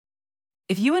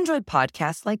If you enjoyed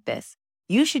podcasts like this,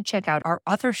 you should check out our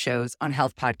other shows on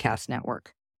Health Podcast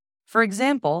Network. For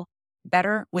example,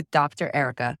 Better with Dr.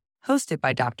 Erica, hosted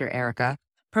by Dr. Erica,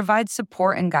 provides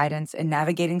support and guidance in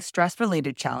navigating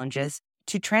stress-related challenges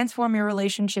to transform your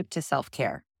relationship to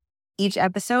self-care. Each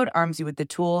episode arms you with the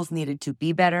tools needed to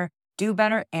be better, do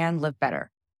better, and live better.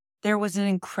 There was an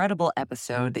incredible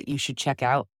episode that you should check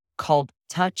out called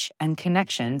Touch and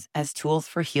Connections as Tools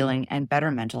for Healing and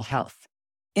Better Mental Health.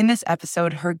 In this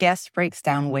episode, her guest breaks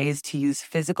down ways to use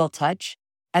physical touch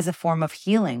as a form of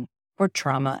healing for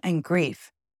trauma and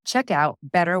grief. Check out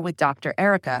Better with Dr.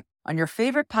 Erica on your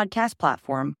favorite podcast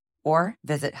platform or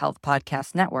visit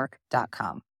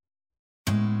healthpodcastnetwork.com.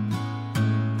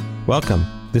 Welcome.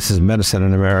 This is Medicine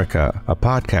in America, a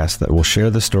podcast that will share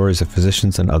the stories of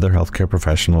physicians and other healthcare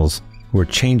professionals who are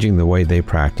changing the way they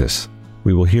practice.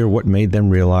 We will hear what made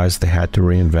them realize they had to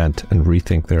reinvent and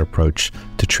rethink their approach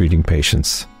to treating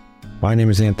patients. My name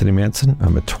is Anthony Manson.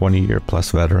 I'm a 20-year-plus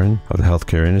veteran of the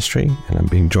healthcare industry, and I'm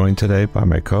being joined today by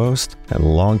my co-host and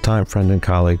longtime friend and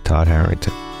colleague, Todd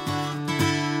Harrington.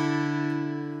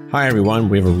 Hi, everyone.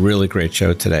 We have a really great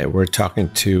show today. We're talking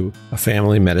to a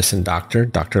family medicine doctor,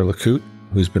 Dr. LeCoute,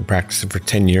 who's been practicing for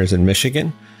 10 years in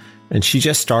Michigan, and she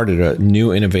just started a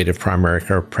new innovative primary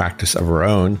care practice of her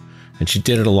own. And she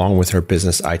did it along with her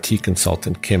business IT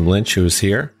consultant, Kim Lynch, who is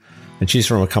here. And she's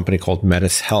from a company called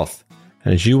Medis Health.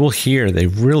 And as you will hear,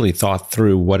 they've really thought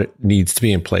through what it needs to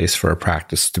be in place for a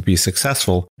practice to be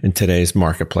successful in today's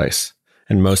marketplace.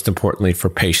 And most importantly,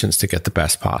 for patients to get the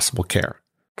best possible care.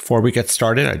 Before we get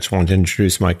started, I just wanted to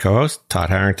introduce my co-host, Todd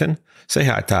Harrington. Say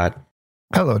hi, Todd.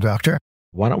 Hello, doctor.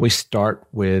 Why don't we start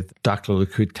with Dr.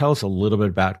 LeCoute? Tell us a little bit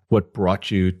about what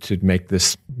brought you to make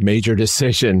this major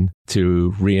decision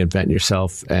to reinvent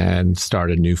yourself and start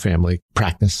a new family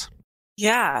practice.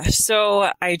 Yeah.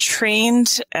 So I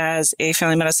trained as a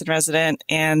family medicine resident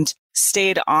and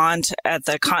stayed on at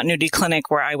the continuity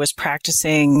clinic where I was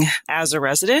practicing as a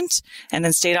resident, and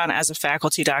then stayed on as a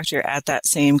faculty doctor at that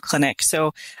same clinic.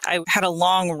 So I had a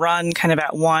long run kind of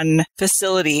at one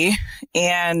facility,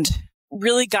 and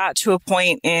really got to a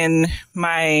point in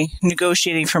my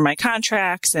negotiating for my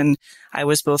contracts, and I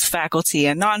was both faculty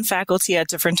and non-faculty at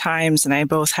different times, and I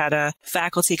both had a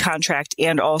faculty contract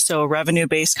and also a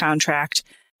revenue-based contract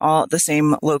all at the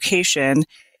same location.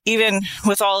 Even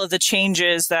with all of the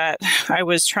changes that I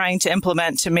was trying to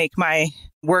implement to make my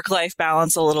work-life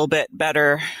balance a little bit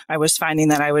better, I was finding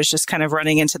that I was just kind of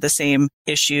running into the same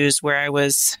issues where I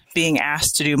was being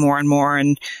asked to do more and more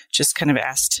and just kind of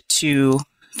asked to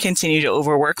continue to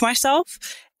overwork myself.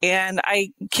 And I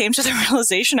came to the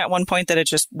realization at one point that it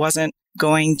just wasn't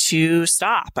going to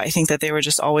stop. I think that they were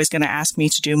just always going to ask me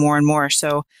to do more and more.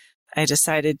 So I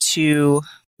decided to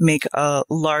make a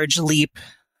large leap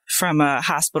from a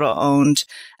hospital-owned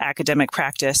academic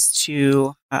practice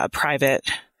to a private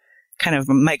kind of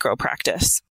micro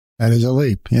practice. That is a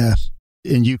leap, yes.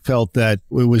 And you felt that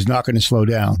it was not going to slow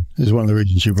down is one of the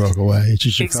reasons you broke away. It's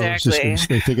just exactly.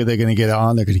 They figure they're going to get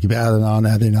on. They're going to keep adding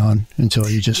on until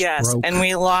you just broke. And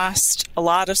we lost a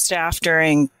lot of staff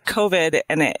during COVID,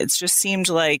 and it just seemed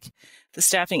like the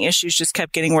staffing issues just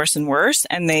kept getting worse and worse.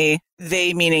 And they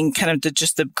meaning kind of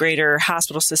the greater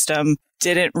hospital system,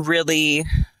 didn't really.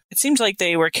 It seemed like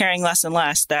they were caring less and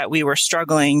less that we were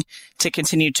struggling to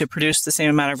continue to produce the same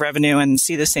amount of revenue and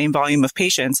see the same volume of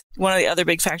patients. One of the other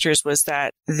big factors was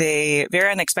that they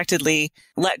very unexpectedly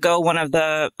let go one of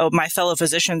my fellow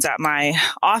physicians at my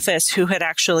office who had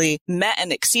actually met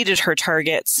and exceeded her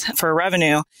targets for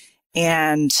revenue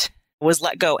and was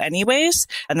let go anyways.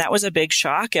 And that was a big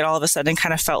shock. It all of a sudden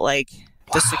kind of felt like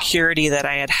the security that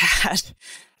I had.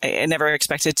 I never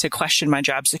expected to question my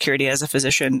job security as a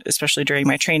physician, especially during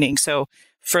my training. So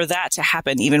for that to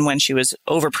happen, even when she was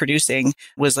overproducing,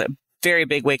 was a very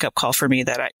big wake-up call for me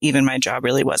that even my job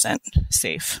really wasn't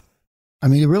safe. I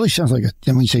mean, it really sounds like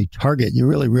when you say target, you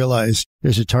really realize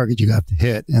there's a target you have to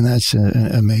hit. And that's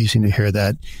amazing to hear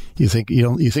that. You think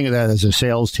of that as a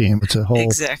sales team. It's a whole,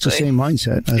 exactly. It's the same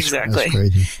mindset. Exactly. That's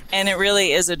crazy. And it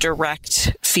really is a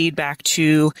direct feedback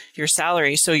to your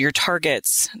salary. So your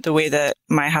targets, the way that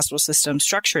my hospital system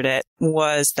structured it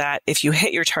was that if you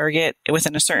hit your target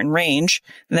within a certain range,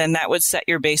 then that would set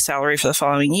your base salary for the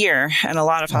following year. And a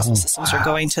lot of hospital systems are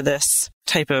going to this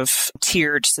type of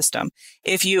tiered system.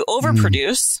 If you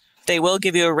overproduce, they will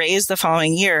give you a raise the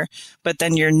following year, but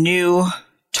then your new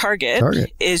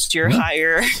target is your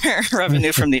higher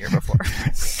revenue from the year before.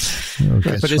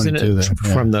 Okay, but isn't it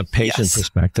from the patient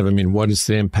perspective? I mean, what is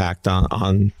the impact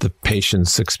on the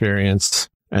patient's experience?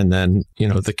 And then,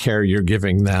 the care you're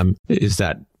giving them, is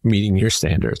that meeting your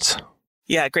standards?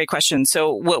 Yeah, great question.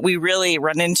 So what we really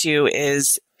run into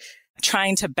is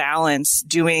trying to balance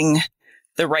doing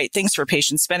the right things for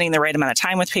patients, spending the right amount of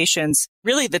time with patients.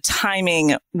 Really, the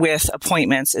timing with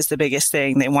appointments is the biggest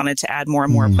thing. They wanted to add more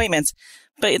and more appointments,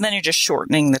 but then you're just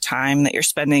shortening the time that you're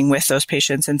spending with those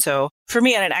patients. And so for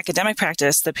me at an academic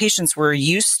practice, the patients were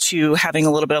used to having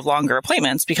a little bit of longer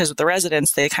appointments because with the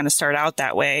residents, they kind of start out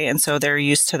that way. And so they're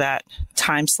used to that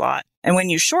time slot. And when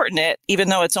you shorten it, even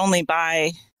though it's only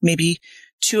by maybe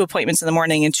 2 appointments in the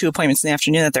morning and 2 appointments in the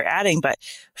afternoon that they're adding. But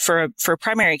for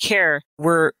primary care,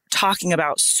 we're talking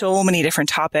about so many different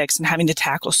topics and having to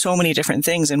tackle so many different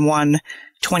things in one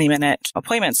 20-minute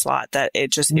appointment slot that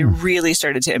it really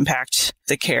started to impact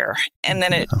the care. And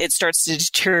then it starts to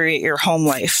deteriorate your home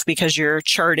life because you're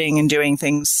charting and doing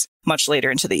things much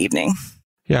later into the evening.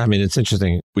 Yeah, I mean, it's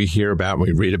interesting. We hear about and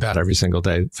we read about every single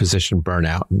day physician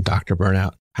burnout and doctor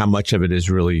burnout. How much of it is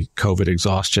really COVID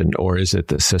exhaustion, or is it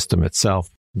the system itself?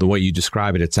 The way you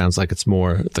describe it, it sounds like it's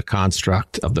more the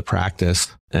construct of the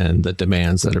practice and the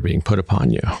demands that are being put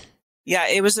upon you. Yeah,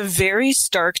 it was a very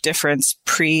stark difference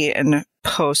pre and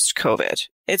post COVID.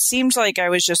 It seemed like I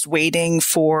was just waiting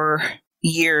for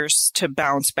years to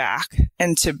bounce back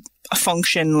and to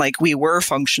function like we were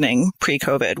functioning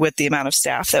pre-COVID with the amount of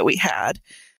staff that we had.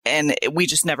 And we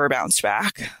just never bounced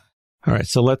back. All right,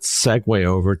 so let's segue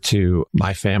over to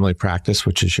My Family Practice,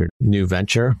 which is your new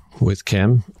venture with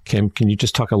Kim. Kim, can you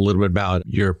just talk a little bit about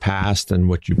your past and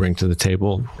what you bring to the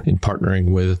table in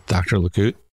partnering with Dr.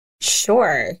 LeCoute?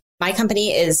 Sure. My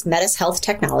company is Metis Health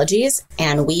Technologies,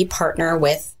 and we partner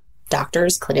with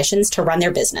doctors, clinicians to run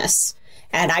their business.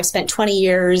 And I've spent 20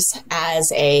 years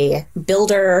as a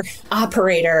builder,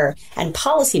 operator, and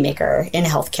policymaker in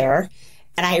healthcare.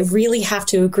 And I really have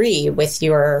to agree with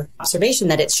your observation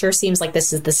that it sure seems like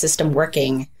this is the system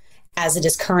working as it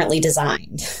is currently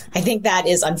designed. I think that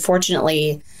is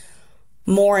unfortunately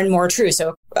more and more true.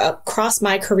 So across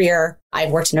my career,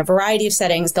 I've worked in a variety of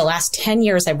settings. The last 10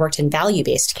 years, I've worked in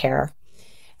value-based care.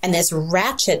 And this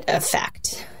ratchet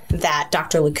effect that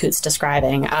Dr. LeCoute's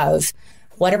describing of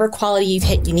whatever quality you've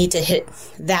hit, you need to hit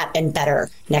that and better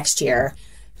next year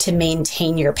to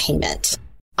maintain your payment.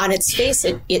 On its face,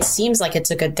 it seems like it's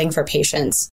a good thing for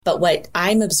patients. But what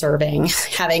I'm observing,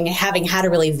 having had a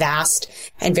really vast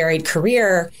and varied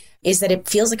career, is that it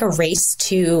feels like a race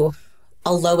to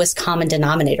a lowest common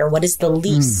denominator. What is the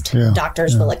least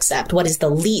doctors will accept? What is the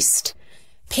least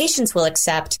patients will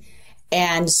accept?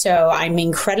 And so I'm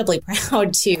incredibly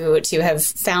proud to have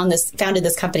founded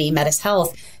this company, Metis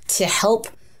Health, to help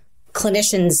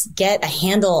clinicians get a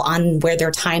handle on where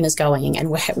their time is going and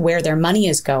where their money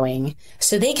is going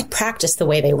so they can practice the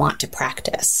way they want to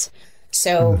practice.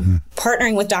 So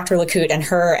partnering with Dr. LeCoute and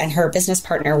her business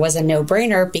partner was a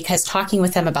no-brainer because talking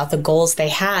with them about the goals they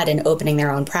had in opening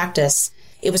their own practice,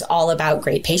 it was all about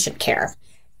great patient care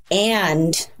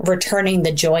and returning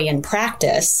the joy in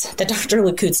practice that Dr.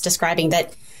 LeCoute's describing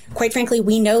that, quite frankly,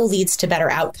 we know leads to better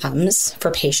outcomes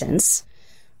for patients,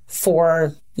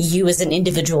 for you as an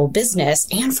individual business,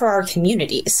 and for our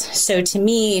communities. So to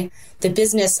me, the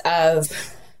business of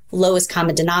lowest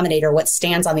common denominator, what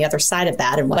stands on the other side of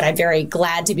that, and what I'm very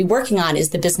glad to be working on, is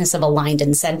the business of aligned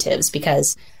incentives.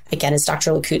 Because, again, as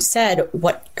Dr. LeCoute said,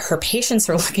 what her patients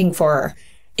are looking for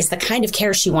is the kind of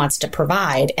care she wants to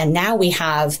provide. And now we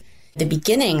have the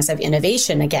beginnings of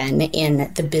innovation again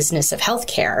in the business of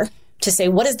healthcare to say,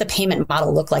 what does the payment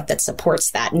model look like that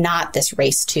supports that, not this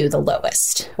race to the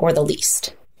lowest or the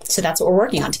least. So that's what we're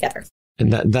working on together.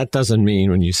 And that doesn't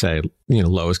mean when you say,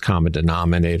 lowest common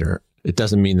denominator, it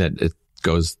doesn't mean that it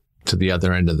goes to the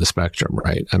other end of the spectrum,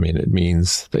 right? I mean, it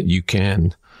means that you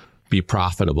can be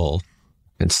profitable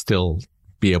and still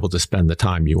be able to spend the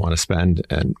time you want to spend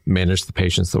and manage the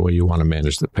patients the way you want to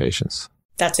manage the patients.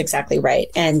 That's exactly right.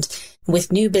 And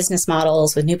with new business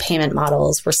models, with new payment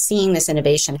models, we're seeing this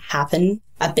innovation happen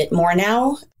a bit more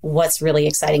now. What's really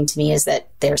exciting to me is that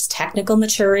there's technical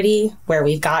maturity where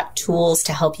we've got tools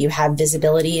to help you have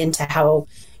visibility into how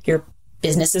your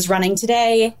business is running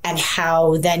today and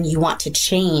how then you want to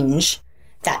change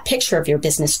that picture of your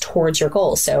business towards your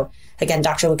goals. So again,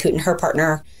 Dr. LeCoute and her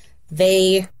partner,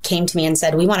 they came to me and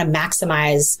said, we want to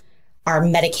maximize our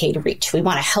Medicaid reach. We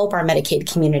want to help our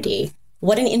Medicaid community.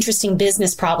 What an interesting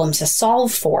business problem to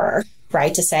solve for,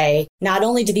 right? To say, not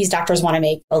only do these doctors want to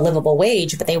make a livable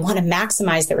wage, but they want to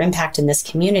maximize their impact in this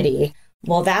community.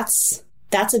 Well, that's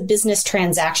a business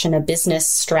transaction, a business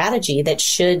strategy there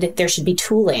should be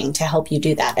tooling to help you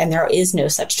do that. And there is no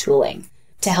such tooling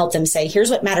to help them say, here's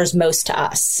what matters most to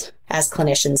us as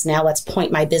clinicians. Now let's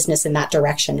point my business in that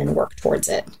direction and work towards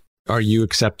it. Are you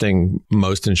accepting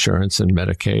most insurance in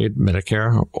Medicaid,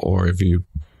 Medicare, or have you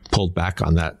pulled back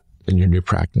on that in your new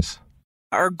practice?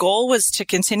 Our goal was to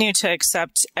continue to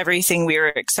accept everything we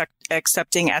were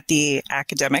accepting at the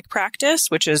academic practice,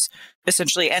 which is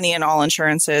essentially any and all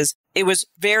insurances. It was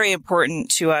very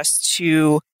important to us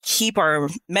to keep our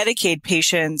Medicaid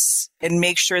patients and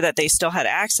make sure that they still had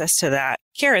access to that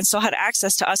care and still had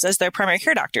access to us as their primary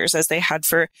care doctors, as they had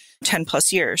for 10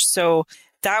 plus years. So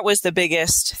that was the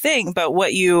biggest thing. But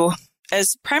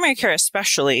as primary care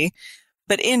especially,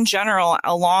 but in general,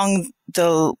 along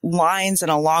the lines and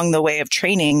along the way of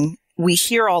training, we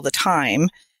hear all the time,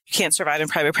 you can't survive in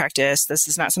private practice. This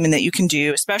is not something that you can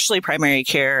do, especially primary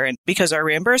care. And because our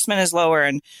reimbursement is lower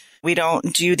and we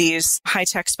don't do these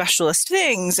high-tech specialist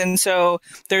things. And so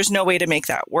there's no way to make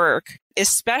that work.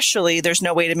 Especially there's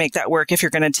no way to make that work if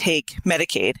you're going to take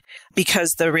Medicaid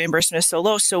because the reimbursement is so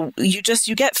low. So you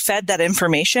get fed that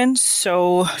information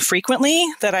so frequently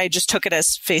that I just took it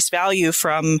as face value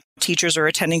from teachers or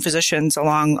attending physicians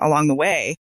along the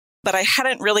way. But I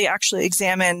hadn't really actually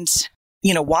examined,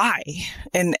 why?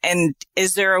 And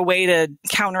is there a way to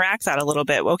counteract that a little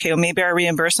bit? Okay, well, maybe our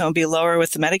reimbursement will be lower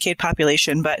with the Medicaid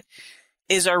population, but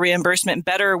is our reimbursement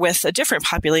better with a different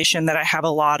population that I have a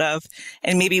lot of?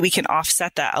 And maybe we can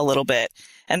offset that a little bit.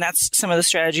 And that's some of the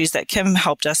strategies that Kim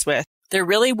helped us with. There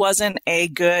really wasn't a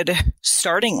good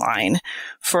starting line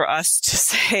for us to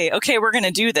say, okay, we're going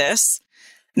to do this.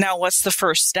 Now, what's the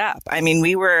first step? I mean,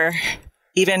 we were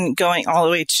even going all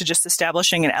the way to just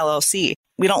establishing an LLC.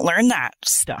 We don't learn that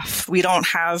stuff. We don't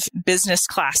have business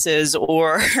classes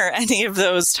or any of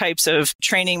those types of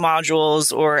training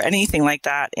modules or anything like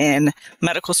that in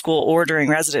medical school or during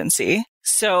residency.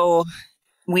 So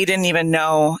we didn't even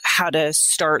know how to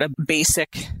start a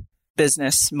basic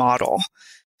business model.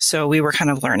 So we were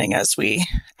kind of learning as we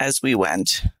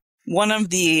went. One of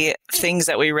the things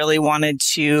that we really wanted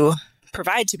to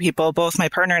provide to people, both my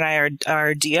partner and I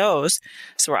are DOs,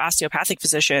 so we're osteopathic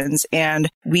physicians, and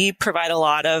we provide a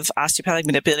lot of osteopathic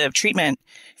manipulative treatment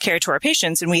care to our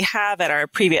patients, and we have at our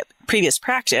previous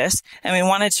practice, and we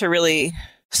wanted to really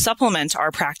supplement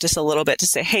our practice a little bit to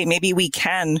say, hey, maybe we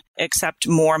can accept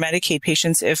more Medicaid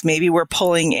patients if maybe we're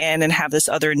pulling in and have this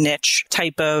other niche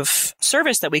type of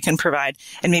service that we can provide,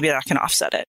 and maybe that can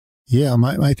offset it. Yeah,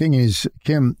 my thing is,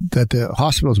 Kim, that the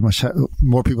hospitals must have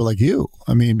more people like you.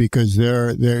 I mean, because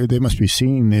they must be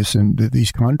seeing this, and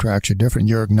these contracts are different.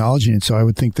 You're acknowledging it, so I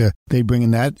would think that they bring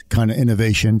in that kind of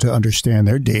innovation to understand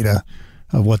their data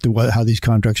of how these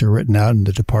contracts are written out and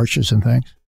the departures and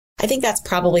things. I think that's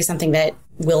probably something that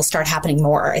will start happening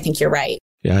more. I think you're right.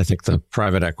 Yeah, I think the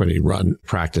private equity run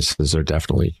practices are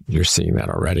definitely, you're seeing that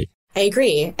already. I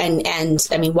agree. And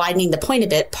I mean, widening the point a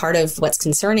bit, part of what's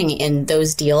concerning in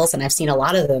those deals, and I've seen a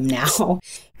lot of them now,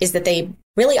 is that they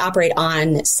really operate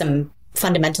on some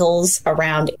fundamentals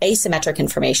around asymmetric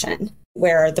information,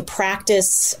 where the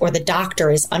practice or the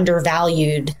doctor is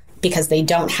undervalued because they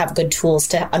don't have good tools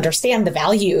to understand the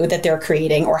value that they're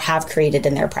creating or have created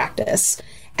in their practice.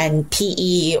 And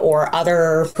PE or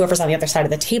whoever's on the other side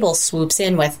of the table swoops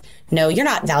in with, no, you're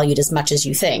not valued as much as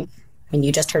you think. I mean,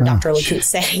 you just heard Dr. LeCoute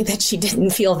say that she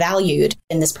didn't feel valued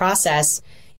in this process.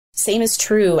 Same is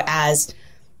true as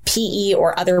PE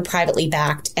or other privately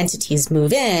backed entities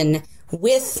move in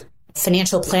with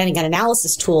financial planning and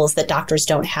analysis tools that doctors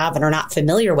don't have and are not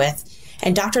familiar with.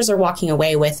 And doctors are walking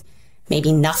away with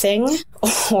maybe nothing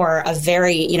or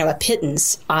a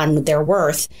pittance on their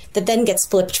worth that then gets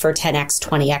flipped for 10x,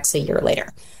 20x a year later.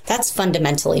 That's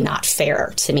fundamentally not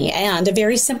fair to me and a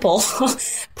very simple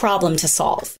problem to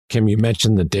solve. Kim, you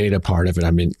mentioned the data part of it.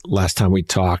 I mean, last time we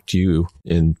talked, you,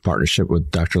 in partnership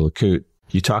with Dr. LeCoute,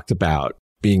 you talked about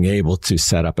being able to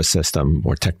set up a system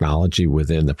or technology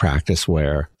within the practice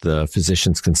where the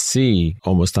physicians can see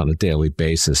almost on a daily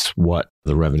basis what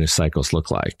the revenue cycles look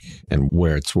like and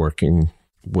where it's working,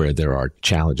 where there are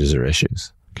challenges or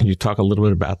issues. Can you talk a little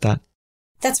bit about that?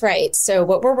 That's right. So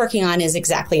what we're working on is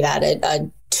exactly that,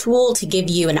 a tool to give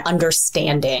you an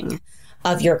understanding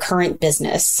of your current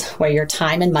business, where your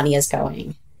time and money is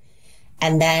going,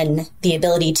 and then the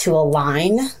ability to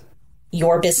align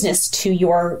your business to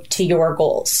your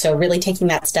goals. So really taking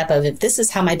that step of, if this is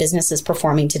how my business is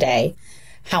performing today,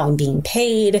 how I'm being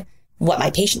paid, what my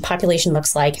patient population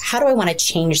looks like, how do I want to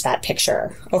change that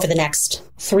picture over the next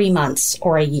 3 months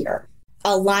or a year?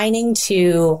 Aligning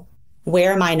to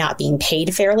where am I not being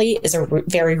paid fairly is a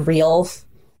very real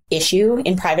issue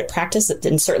in private practice,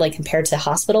 and certainly compared to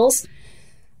hospitals.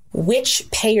 Which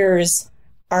payers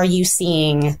are you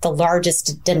seeing the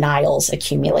largest denials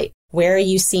accumulate? Where are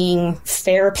you seeing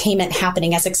fair payment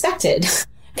happening as expected?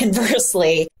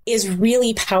 Conversely, is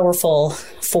really powerful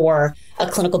for a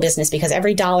clinical business, because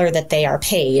every dollar that they are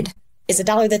paid is a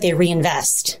dollar that they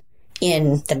reinvest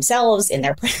in themselves, in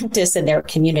their practice, in their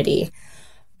community.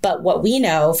 But what we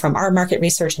know from our market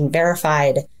research and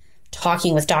verified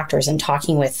talking with doctors and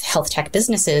talking with health tech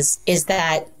businesses is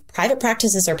that private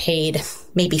practices are paid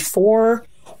maybe 4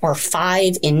 or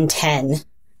 5 in 10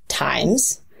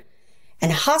 times.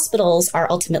 And hospitals are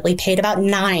ultimately paid about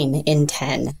 9 in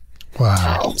 10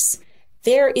 times.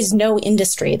 There is no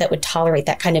industry that would tolerate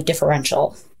that kind of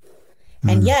differential.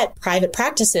 And yet private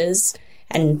practices,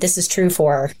 and this is true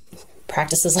for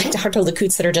practices like Dr.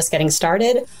 LeCout's that are just getting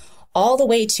started, all the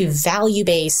way to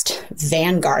value-based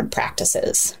vanguard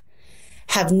practices,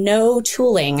 have no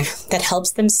tooling that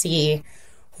helps them see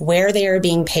where they are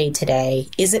being paid today.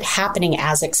 Is it happening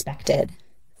as expected?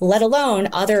 Let alone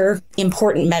other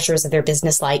important measures of their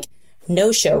business like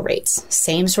no-show rates.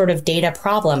 Same sort of data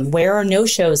problem. Where are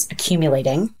no-shows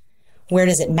accumulating? Where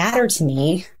does it matter to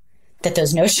me that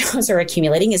those no-shows are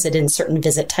accumulating? Is it in certain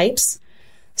visit types,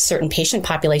 certain patient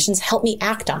populations? Help me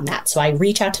act on that. So I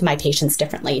reach out to my patients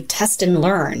differently, test and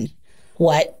learn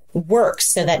what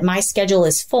works so that my schedule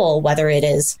is full, whether it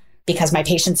is because my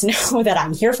patients know that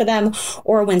I'm here for them,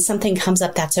 or when something comes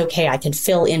up that's okay, I can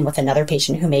fill in with another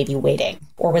patient who may be waiting,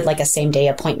 or with like a same day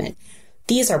appointment.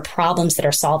 These are problems that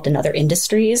are solved in other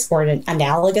industries, or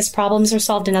analogous problems are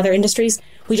solved in other industries.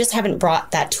 We just haven't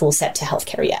brought that tool set to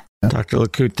healthcare yet. Dr.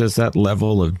 LeCout, does that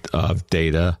level of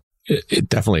data, it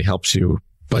definitely helps you,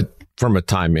 but from a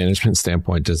time management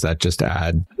standpoint, does that just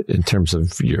add in terms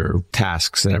of your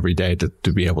tasks and every day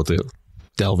to be able to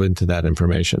delve into that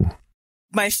information?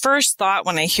 My first thought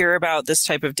when I hear about this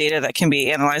type of data that can be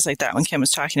analyzed like that, when Kim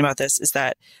was talking about this, is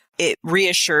that it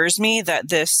reassures me that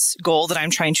this goal that I'm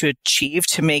trying to achieve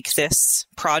to make this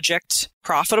project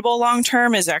profitable long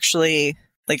term is actually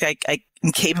like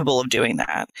I'm capable of doing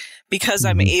that because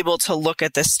I'm able to look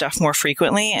at this stuff more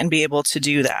frequently and be able to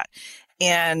do that.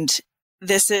 And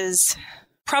this is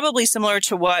probably similar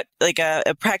to what like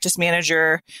a practice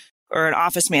manager or an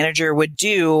office manager would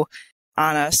do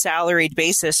on a salaried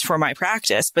basis for my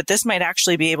practice, but this might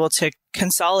actually be able to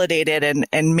consolidate it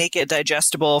and make it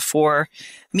digestible for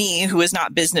me, who is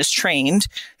not business trained,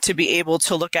 to be able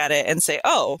to look at it and say,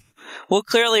 oh, well,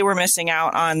 clearly we're missing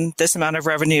out on this amount of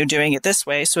revenue doing it this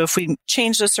way. So if we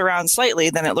change this around slightly,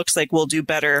 then it looks like we'll do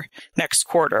better next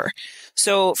quarter.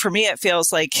 So for me, it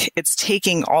feels like it's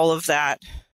taking all of that,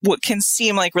 what can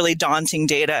seem like really daunting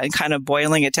data, and kind of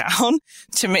boiling it down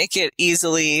to make it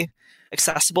easily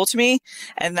accessible to me.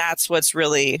 And that's what's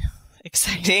really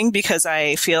exciting, because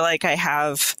I feel like I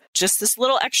have just this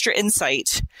little extra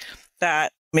insight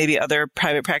that maybe other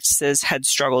private practices had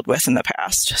struggled with in the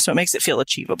past. So it makes it feel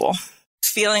achievable.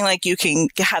 Feeling like you can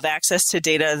have access to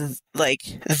data like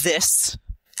this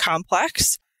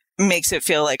complex makes it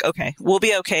feel like, okay, we'll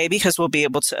be okay because we'll be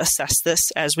able to assess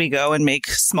this as we go and make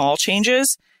small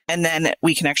changes, and then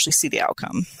we can actually see the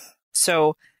outcome.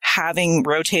 So having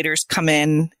rotators come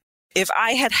in, if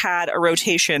I had had a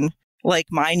rotation like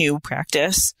my new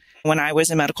practice when I was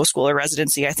in medical school or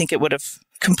residency, I think it would have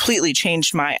completely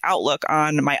changed my outlook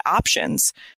on my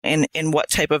options in what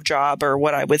type of job or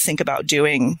what I would think about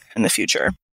doing in the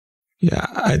future. Yeah,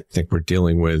 I think we're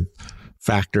dealing with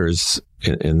factors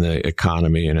in the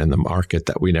economy and in the market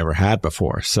that we never had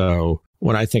before. So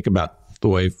when I think about the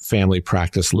way family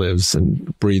practice lives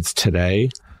and breathes today,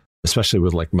 especially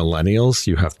with like millennials,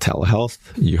 you have telehealth,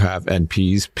 you have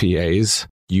NPs, PAs,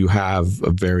 you have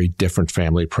a very different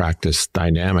family practice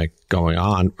dynamic going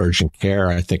on. Urgent care,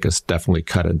 I think, has definitely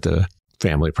cut into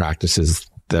family practices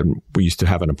that we used to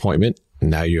have an appointment, and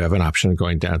now you have an option of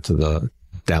going down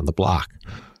the block.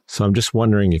 So I'm just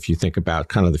wondering if you think about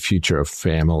kind of the future of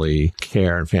family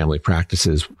care and family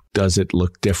practices, does it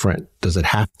look different? Does it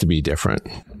have to be different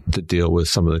to deal with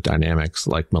some of the dynamics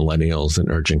like millennials and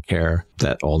urgent care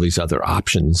that all these other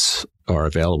options are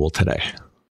available today?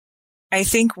 I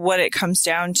think what it comes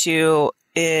down to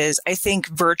is I think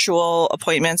virtual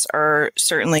appointments are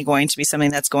certainly going to be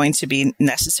something that's going to be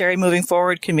necessary moving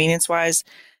forward, convenience-wise.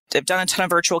 I've done a ton of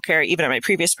virtual care, even at my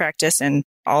previous practice and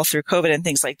all through COVID and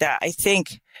things like that. I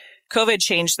think COVID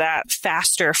changed that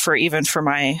faster even for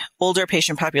my older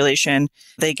patient population.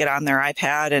 They get on their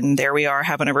iPad and there we are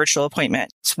having a virtual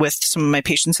appointment with some of my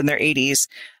patients in their 80s.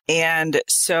 And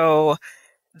so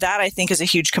that I think is a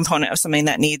huge component of something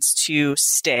that needs to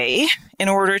stay in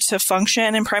order to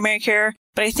function in primary care.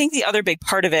 But I think the other big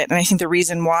part of it, and I think the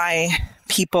reason why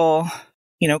people,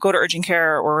 go to urgent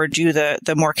care or do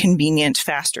the more convenient,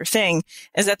 faster thing,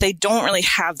 is that they don't really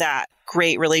have that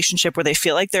great relationship where they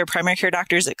feel like their primary care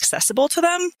doctor is accessible to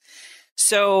them.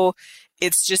 So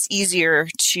it's just easier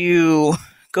to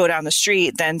go down the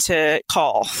street than to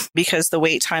call, because the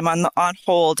wait time on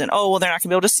hold and, oh, well, they're not going to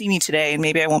be able to see me today and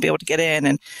maybe I won't be able to get in.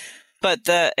 And But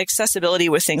the accessibility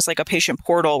with things like a patient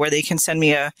portal where they can send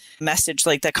me a message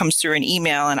like that comes through an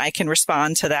email and I can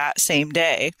respond to that same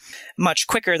day much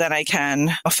quicker than I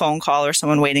can a phone call or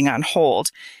someone waiting on hold.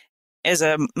 As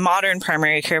a modern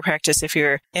primary care practice, if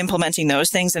you're implementing those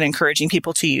things and encouraging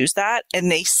people to use that and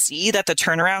they see that the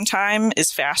turnaround time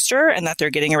is faster and that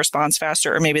they're getting a response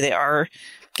faster, or maybe they are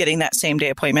getting that same day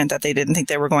appointment that they didn't think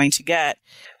they were going to get,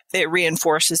 it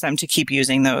reinforces them to keep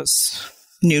using those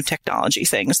new technology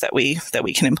things that we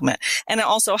can implement. And it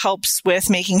also helps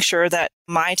with making sure that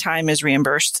my time is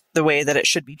reimbursed the way that it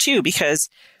should be too, because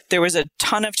there was a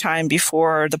ton of time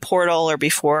before the portal or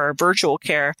before virtual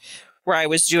care where I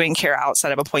was doing care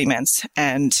outside of appointments,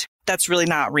 and that's really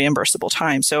not reimbursable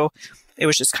time. So it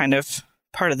was just kind of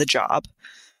part of the job.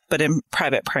 But in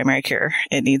private primary care,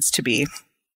 it needs to be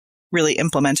really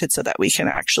implemented so that we can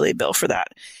actually bill for that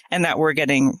and that we're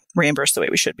getting reimbursed the way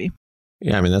we should be.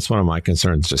 Yeah, I mean, that's one of my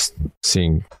concerns, just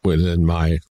seeing within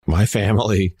my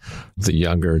family, the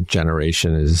younger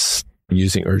generation is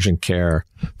using urgent care.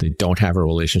 They don't have a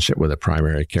relationship with a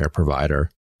primary care provider.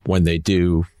 When they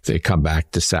do, they come back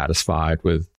dissatisfied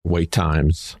with wait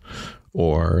times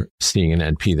or seeing an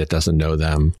NP that doesn't know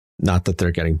them. Not that they're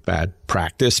getting bad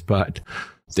practice, but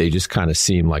they just kind of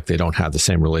seem like they don't have the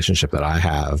same relationship that I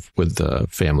have with the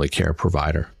family care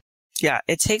provider. Yeah,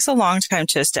 it takes a long time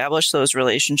to establish those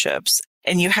relationships,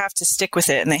 and you have to stick with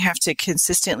it, and they have to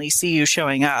consistently see you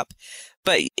showing up.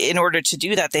 But in order to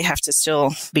do that, they have to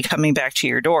still be coming back to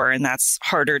your door, and that's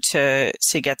harder to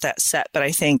get that set. But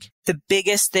I think the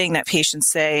biggest thing that patients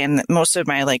say, and most of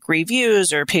my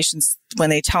reviews or patients,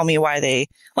 when they tell me why they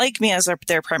like me as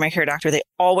their primary care doctor, they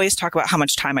always talk about how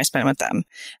much time I spend with them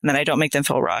and that I don't make them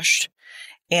feel rushed.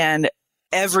 And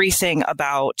everything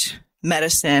about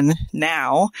medicine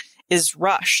now is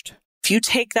rushed. If you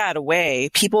take that away,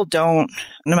 people don't,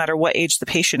 no matter what age the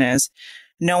patient is,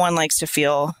 no one likes to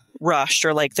feel rushed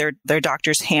or like their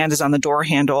doctor's hand is on the door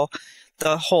handle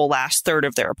the whole last third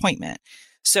of their appointment.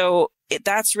 So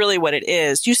that's really what it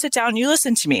is. You sit down, you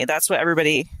listen to me. That's what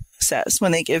everybody says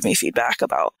when they give me feedback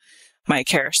about my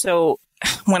care. So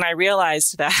when I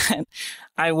realized that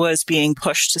I was being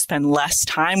pushed to spend less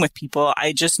time with people,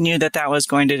 I just knew that that was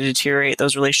going to deteriorate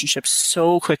those relationships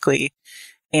so quickly.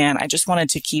 And I just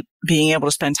wanted to keep being able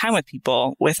to spend time with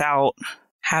people without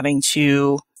having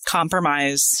to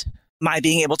compromise my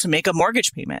being able to make a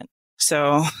mortgage payment.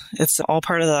 So it's all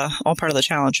part of the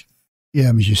challenge. Yeah,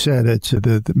 as you said, it's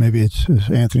maybe it's, as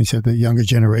Anthony said, the younger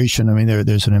generation. I mean,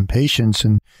 there's an impatience,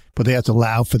 but they have to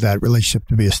allow for that relationship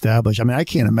to be established. I mean, I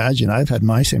can't imagine. I've had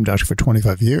my same doctor for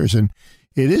 25 years, and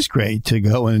it is great to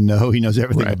go and know he knows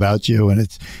everything about you, and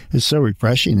it's so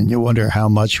refreshing. And you wonder how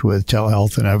much with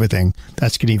telehealth and everything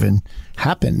that's can even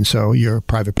happen. So your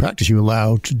private practice, you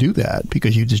allow to do that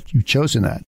because you've chosen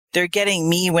that. They're getting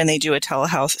me when they do a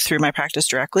telehealth through my practice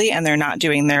directly, and they're not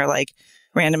doing their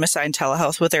random assigned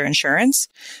telehealth with their insurance.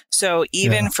 So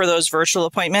even for those virtual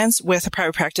appointments with a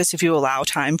private practice, if you allow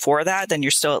time for that, then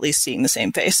you're still at least seeing the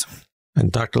same face.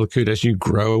 And Dr. LeCout, as you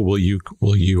grow, will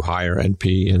you hire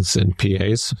NPs and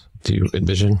PAs? Do you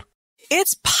envision?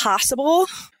 It's possible.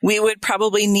 We would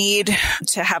probably need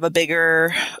to have a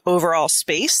bigger overall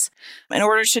space in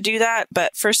order to do that.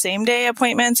 But for same day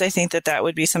appointments, I think that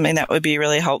would be something that would be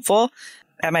really helpful.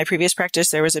 At my previous practice,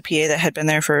 there was a PA that had been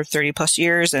there for 30 plus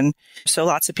years. And so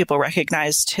lots of people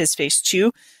recognized his face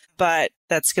too. But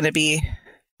that's going to be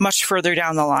much further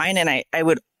down the line. And I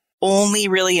would only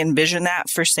really envision that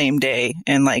for same day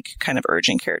and kind of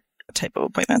urgent care type of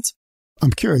appointments. I'm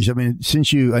curious. I mean,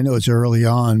 I know it's early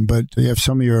on, but you have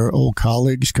some of your old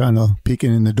colleagues kind of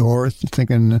peeking in the door,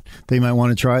 thinking they might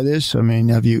want to try this. I mean,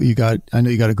 I know you got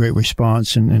a great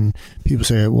response and people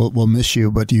say, we'll miss you,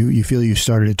 but do you feel you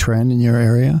started a trend in your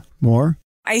area more?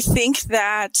 I think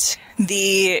that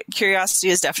the curiosity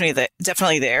is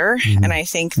definitely there. Mm-hmm. And I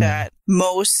think that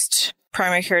most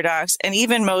primary care docs and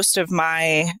even most of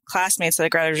my classmates that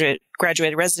I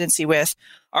graduated residency with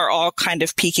are all kind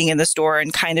of peeking in this door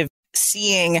and kind of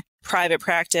seeing private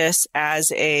practice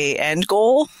as a end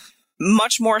goal,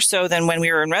 much more so than when we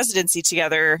were in residency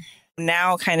together.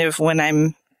 Now, kind of when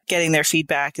I'm getting their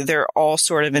feedback, they're all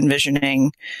sort of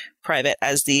envisioning private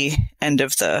as the end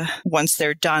of once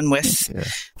they're done with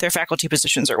their faculty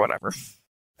positions or whatever.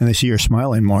 And they see you're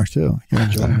smiling more too. You're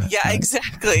enjoying it. Yeah,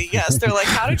 exactly. Yes. They're like,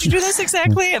 how did you do this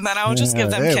exactly? And then I'll just give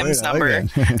them Kim's number.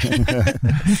 There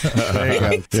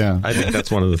you go. Yeah. I think that's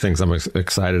one of the things I'm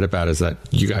excited about is that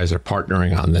you guys are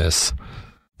partnering on this,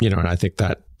 and I think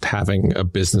that having a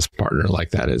business partner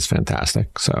like that is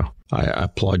fantastic. So I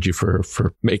applaud you for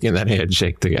making that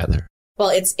handshake together. Well,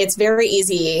 it's very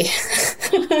easy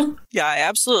Yeah, I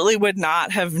absolutely would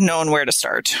not have known where to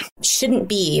start. Shouldn't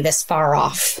be this far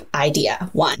off idea,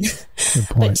 one. Good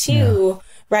point. But two,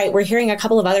 right, we're hearing a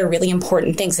couple of other really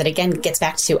important things that, again, gets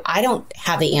back to I don't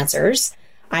have the answers.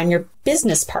 I'm your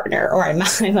business partner, or I'm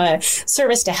a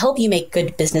service to help you make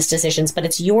good business decisions, but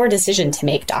it's your decision to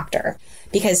make, doctor.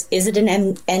 Because is it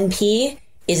an NP,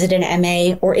 is it an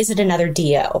MA, or is it another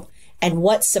DO? And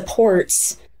what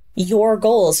supports your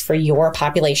goals for your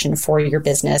population, for your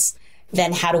business?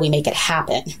 Then how do we make it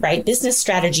happen, right? Business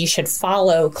strategy should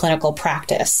follow clinical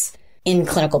practice in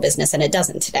clinical business, and it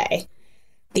doesn't today.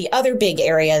 The other big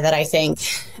area that I think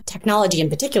technology in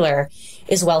particular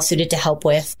is well suited to help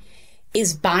with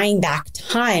is buying back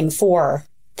time for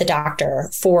the doctor,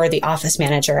 for the office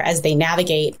manager as they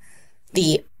navigate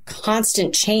the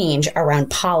constant change around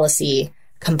policy,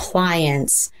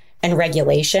 compliance, and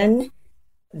regulation.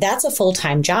 That's a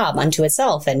full-time job unto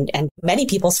itself and many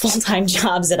people's full-time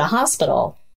jobs at a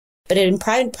hospital. But in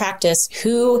private practice,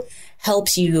 who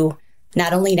helps you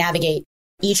not only navigate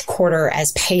each quarter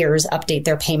as payers update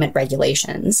their payment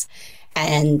regulations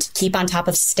and keep on top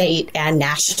of state and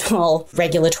national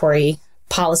regulatory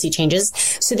policy changes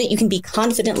so that you can be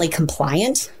confidently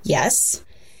compliant, yes,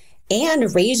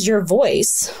 and raise your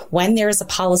voice when there's a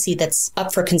policy that's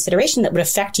up for consideration that would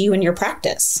affect you and your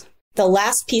practice. The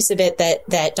last piece of it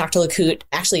that Dr. LeCoute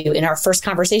actually in our first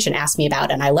conversation asked me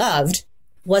about and I loved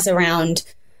was around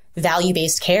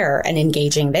value-based care and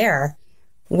engaging there.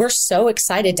 We're so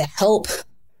excited to help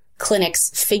clinics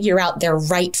figure out their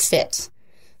right fit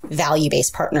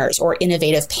value-based partners or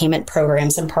innovative payment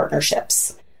programs and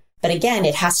partnerships. But again,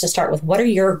 it has to start with what are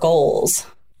your goals,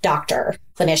 doctor,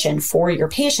 clinician, for your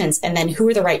patients, and then who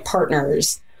are the right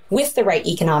partners with the right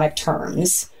economic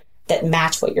terms that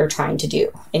match what you're trying to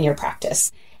do in your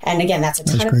practice. And again, that's a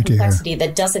ton of complexity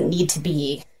that doesn't need to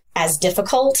be as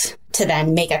difficult to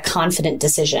then make a confident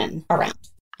decision around.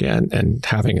 Yeah, and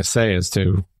having a say as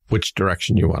to which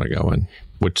direction you want to go in,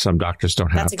 which some doctors don't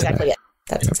have. That's exactly today. it.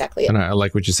 That's exactly it. And I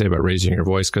like what you say about raising your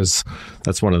voice, because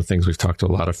that's one of the things we've talked to a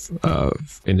lot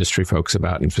of industry folks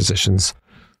about and physicians,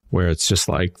 where it's just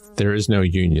like there is no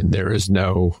union. There is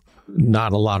not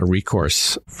a lot of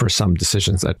recourse for some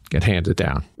decisions that get handed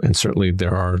down. And certainly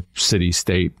there are city,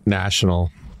 state,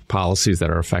 national policies that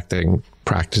are affecting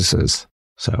practices.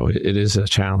 So it is a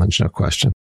challenge, no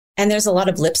question. And there's a lot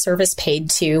of lip service paid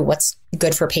to what's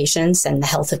good for patients and the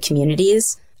health of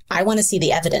communities. I want to see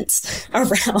the evidence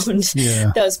around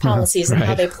those policies and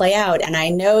how they play out. And I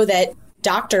know that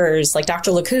doctors like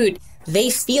Dr. LeCoute, they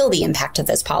feel the impact of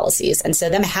those policies. And so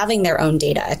them having their own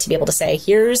data to be able to say,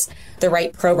 here's the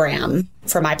right program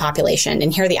for my population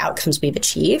and here are the outcomes we've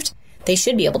achieved, they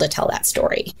should be able to tell that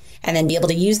story and then be able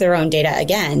to use their own data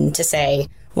again to say,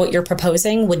 what you're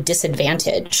proposing would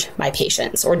disadvantage my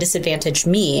patients or disadvantage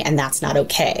me, and that's not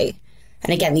okay.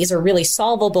 And again, these are really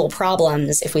solvable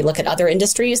problems if we look at other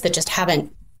industries that just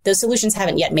those solutions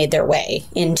haven't yet made their way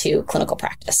into clinical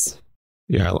practice.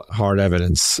 Yeah, hard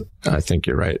evidence. I think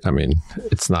you're right. I mean,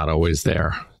 it's not always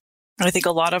there. I think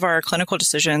a lot of our clinical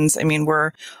decisions,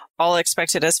 we're all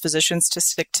expected as physicians to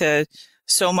stick to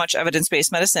so much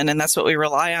evidence-based medicine, and that's what we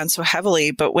rely on so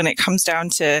heavily. But when it comes down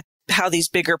to how these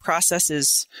bigger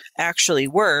processes actually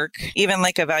work, even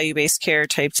like a value-based care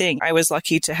type thing, I was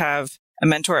lucky to have a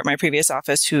mentor at my previous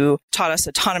office who taught us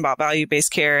a ton about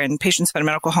value-based care and patient-centered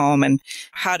medical home and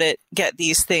how to get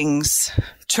these things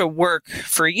to work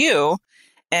for you.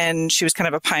 And she was kind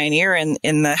of a pioneer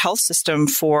in the health system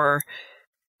for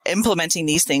implementing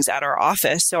these things at our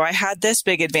office. So I had this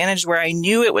big advantage where I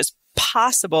knew it was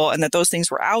possible and that those things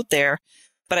were out there,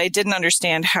 but I didn't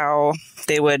understand how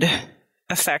they would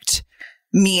affect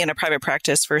me in a private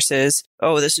practice versus,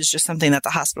 this is just something that the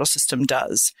hospital system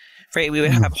does, right? We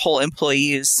would have whole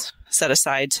employees set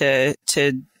aside to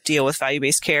deal with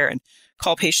value-based care and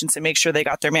call patients and make sure they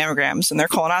got their mammograms and their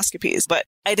colonoscopies. But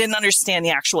I didn't understand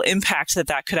the actual impact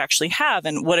that could actually have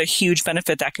and what a huge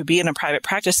benefit that could be in a private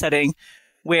practice setting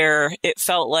where it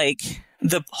felt like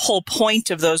the whole point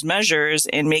of those measures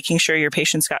in making sure your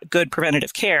patients got good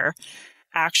preventative care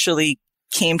actually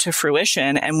came to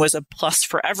fruition and was a plus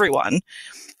for everyone,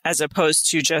 as opposed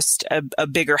to just a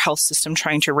bigger health system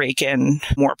trying to rake in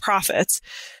more profits.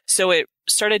 So it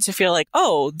started to feel like,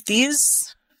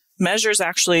 these measures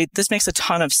actually, this makes a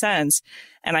ton of sense.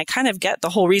 And I kind of get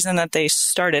the whole reason that they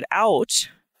started out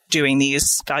doing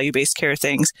these value-based care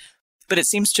things, but it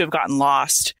seems to have gotten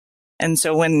lost. And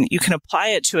so when you can apply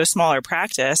it to a smaller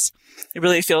practice, it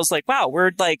really feels like, wow,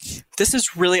 we're like, this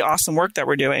is really awesome work that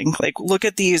we're doing. Like, look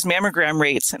at these mammogram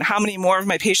rates and how many more of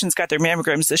my patients got their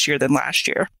mammograms this year than last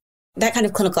year. that kind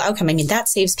of clinical outcome, I mean, that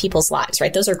saves people's lives,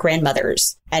 right? Those are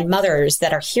grandmothers and mothers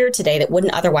that are here today that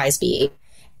wouldn't otherwise be,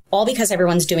 all because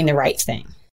everyone's doing the right thing.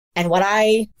 And what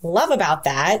I love about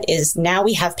that is now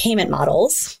we have payment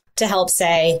models to help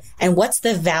say, and what's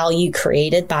the value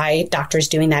created by doctors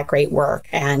doing that great work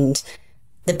and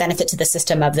the benefit to the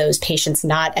system of those patients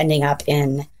not ending up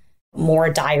in more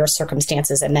dire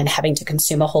circumstances and then having to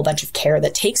consume a whole bunch of care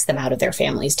that takes them out of their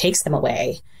families, takes them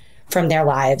away from their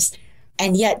lives.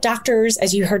 And yet doctors,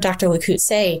 as you heard Dr. LeCoute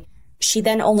say, she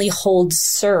then only holds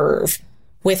serve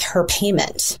with her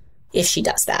payment if she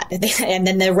does that. And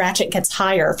then the ratchet gets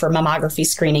higher for mammography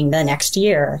screening the next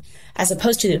year, as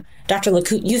opposed to Dr.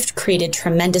 LeCoute, you've created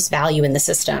tremendous value in the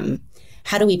system.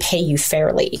 How do we pay you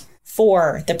fairly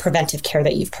for the preventive care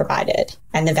that you've provided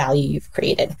and the value you've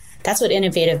created? That's what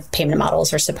innovative payment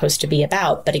models are supposed to be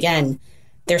about. But again,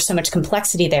 there's so much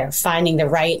complexity there. Finding the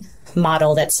right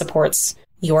model that supports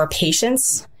your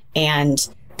patients and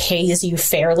pays you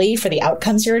fairly for the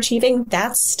outcomes you're achieving,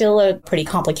 that's still a pretty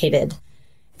complicated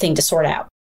thing to sort out.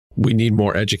 We need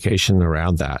more education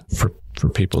around that for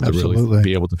people to really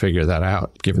be able to figure that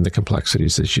out, given the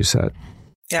complexities, as you said.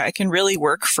 Yeah, it can really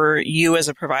work for you as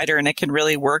a provider, and it can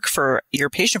really work for your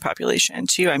patient population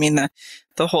too. I mean,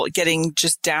 the whole getting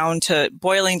just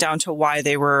boiling down to why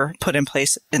they were put in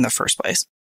place in the first place.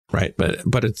 Right.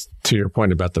 But it's to your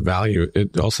point about the value,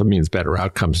 it also means better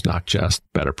outcomes, not just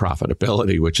better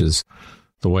profitability, which is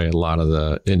the way a lot of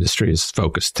the industry is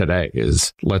focused today,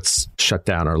 is let's shut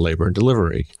down our labor and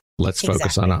delivery. Let's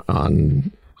focus on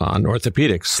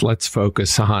orthopedics. Let's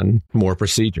focus on more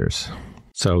procedures.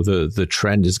 So the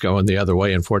trend is going the other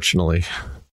way, unfortunately.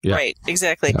 Yeah. Right,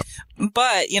 exactly. Yeah.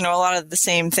 But, a lot of the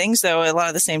same things, though, a lot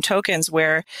of the same tokens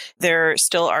where there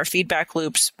still are feedback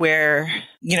loops where,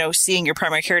 seeing your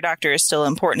primary care doctor is still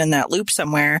important in that loop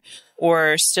somewhere,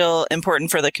 or still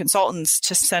important for the consultants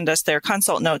to send us their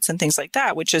consult notes and things like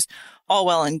that, which is all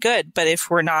well and good. But if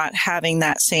we're not having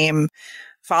that same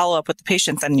follow up with the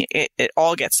patient, then it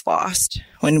all gets lost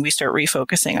when we start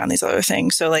refocusing on these other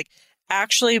things. So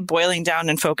actually boiling down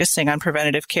and focusing on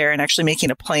preventative care and actually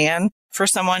making a plan for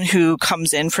someone who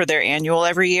comes in for their annual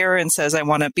every year and says, I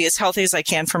want to be as healthy as I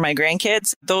can for my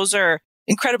grandkids. Those are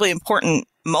incredibly important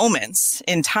moments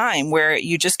in time where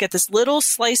you just get this little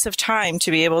slice of time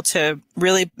to be able to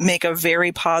really make a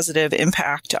very positive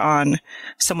impact on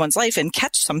someone's life and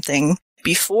catch something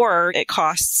before it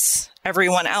costs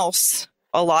everyone else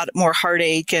a lot more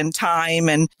heartache and time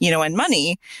and, and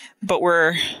money. But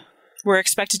we're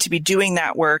expected to be doing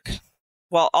that work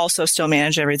while also still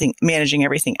managing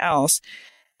everything else.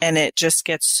 And it just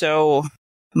gets so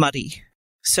muddy.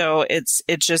 So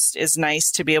it just is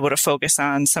nice to be able to focus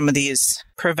on some of these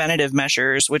preventative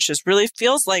measures, which really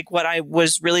feels like what I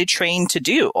was really trained to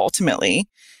do ultimately,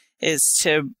 is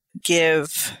to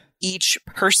give each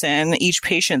person, each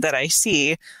patient that I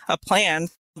see, a plan.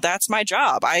 That's my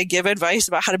job. I give advice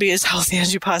about how to be as healthy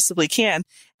as you possibly can.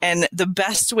 And the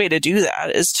best way to do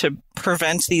that is to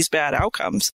prevent these bad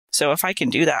outcomes. So if I can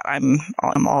do that, I'm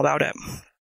all about it.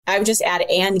 I would just add,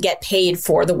 and get paid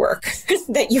for the work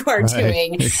that you are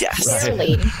doing. Yes.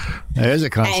 Fairly. That is a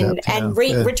concept. And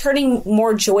returning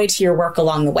more joy to your work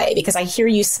along the way, because I hear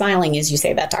you smiling as you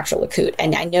say that, Dr. LeCoute,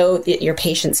 and I know that your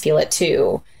patients feel it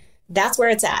too. That's where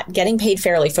it's at, getting paid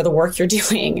fairly for the work you're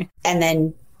doing, and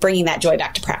then bringing that joy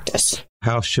back to practice.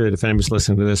 How should, if anybody's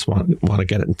listening to this, want to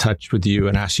get in touch with you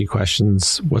and ask you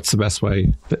questions, what's the best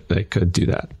way that they could do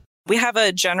that? We have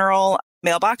a general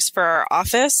mailbox for our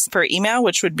office for email,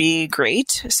 which would be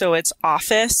great. So it's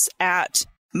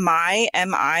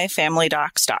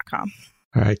office@mifamilydocs.com.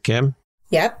 All right, Kim?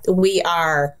 Yep. We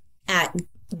are at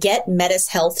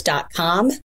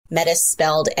getmetishealth.com. Metis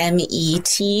spelled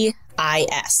METIS.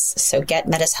 So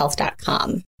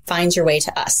getmetishealth.com. Finds your way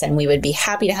to us, and we would be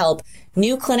happy to help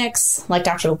new clinics like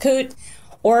Dr. LeCoute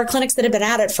or clinics that have been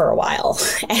at it for a while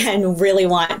and really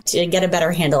want to get a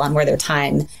better handle on where their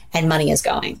time and money is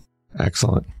going.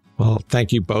 Excellent. Well,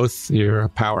 thank you both. You're a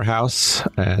powerhouse,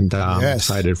 and I'm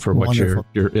excited for what your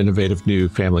innovative new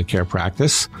family care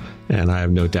practice. And I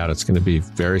have no doubt it's going to be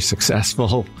very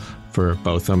successful for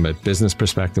both from a business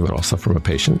perspective, but also from a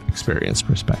patient experience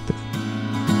perspective.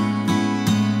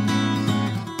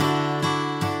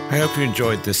 I hope you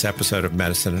enjoyed this episode of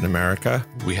Medicine in America.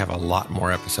 We have a lot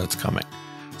more episodes coming.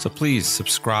 So please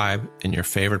subscribe in your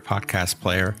favorite podcast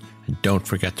player, and don't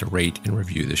forget to rate and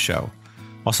review the show.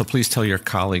 Also, please tell your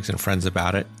colleagues and friends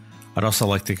about it. I'd also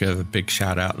like to give a big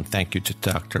shout out and thank you to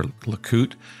Dr.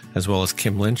 LeCoute, as well as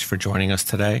Kim Lynch for joining us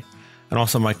today, and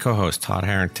also my co-host, Todd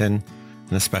Harrington,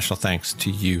 and a special thanks to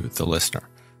you, the listener.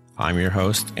 I'm your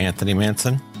host, Anthony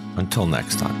Manson. Until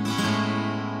next time.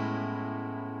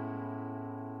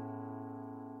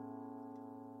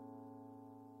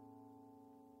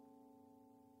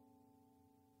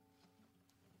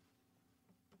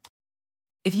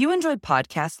 If you enjoyed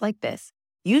podcasts like this,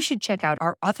 you should check out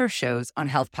our other shows on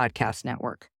Health Podcast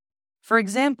Network. For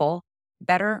example,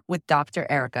 Better with Dr.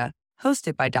 Erica,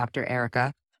 hosted by Dr.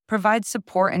 Erica, provides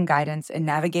support and guidance in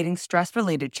navigating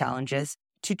stress-related challenges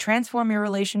to transform your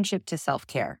relationship to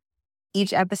self-care.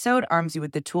 Each episode arms you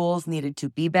with the tools needed to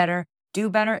be better, do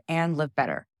better, and live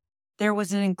better. There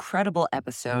was an incredible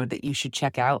episode that you should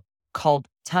check out called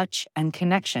Touch and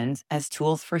Connections as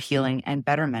Tools for Healing and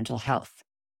Better Mental Health.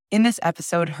 In this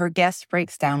episode, her guest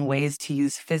breaks down ways to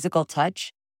use physical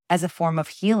touch as a form of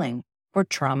healing for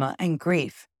trauma and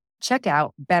grief. Check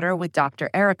out Better with Dr.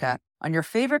 Erica on your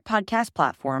favorite podcast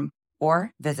platform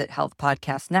or visit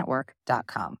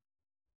healthpodcastnetwork.com.